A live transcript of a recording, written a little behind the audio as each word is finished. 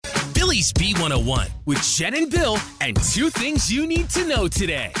Phillies B101 with Jen and Bill and two things you need to know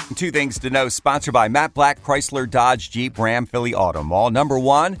today. Two things to know, sponsored by Matt Black, Chrysler, Dodge, Jeep, Ram, Philly Auto Mall. Number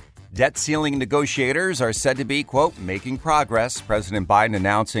one, debt ceiling negotiators are said to be, quote, making progress. President Biden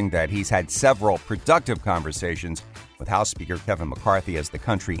announcing that he's had several productive conversations with House Speaker Kevin McCarthy as the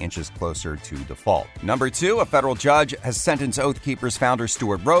country inches closer to default. Number two, a federal judge has sentenced Oath Keepers founder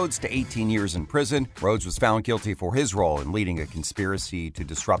Stuart Rhodes to 18 years in prison. Rhodes was found guilty for his role in leading a conspiracy to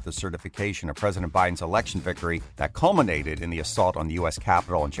disrupt the certification of President Biden's election victory that culminated in the assault on the U.S.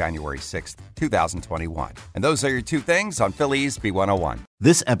 Capitol on January 6th, 2021. And those are your two things on Phillies B101.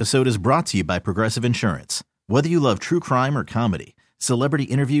 This episode is brought to you by Progressive Insurance. Whether you love true crime or comedy, celebrity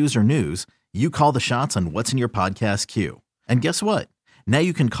interviews or news, you call the shots on what's in your podcast queue. And guess what? Now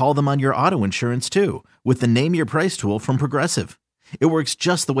you can call them on your auto insurance too with the Name Your Price tool from Progressive. It works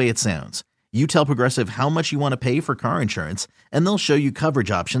just the way it sounds. You tell Progressive how much you want to pay for car insurance, and they'll show you coverage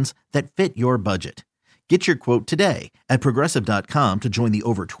options that fit your budget. Get your quote today at Progressive.com to join the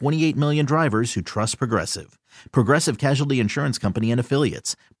over 28 million drivers who trust Progressive. Progressive Casualty Insurance Company and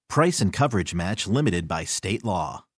Affiliates. Price and coverage match limited by state law.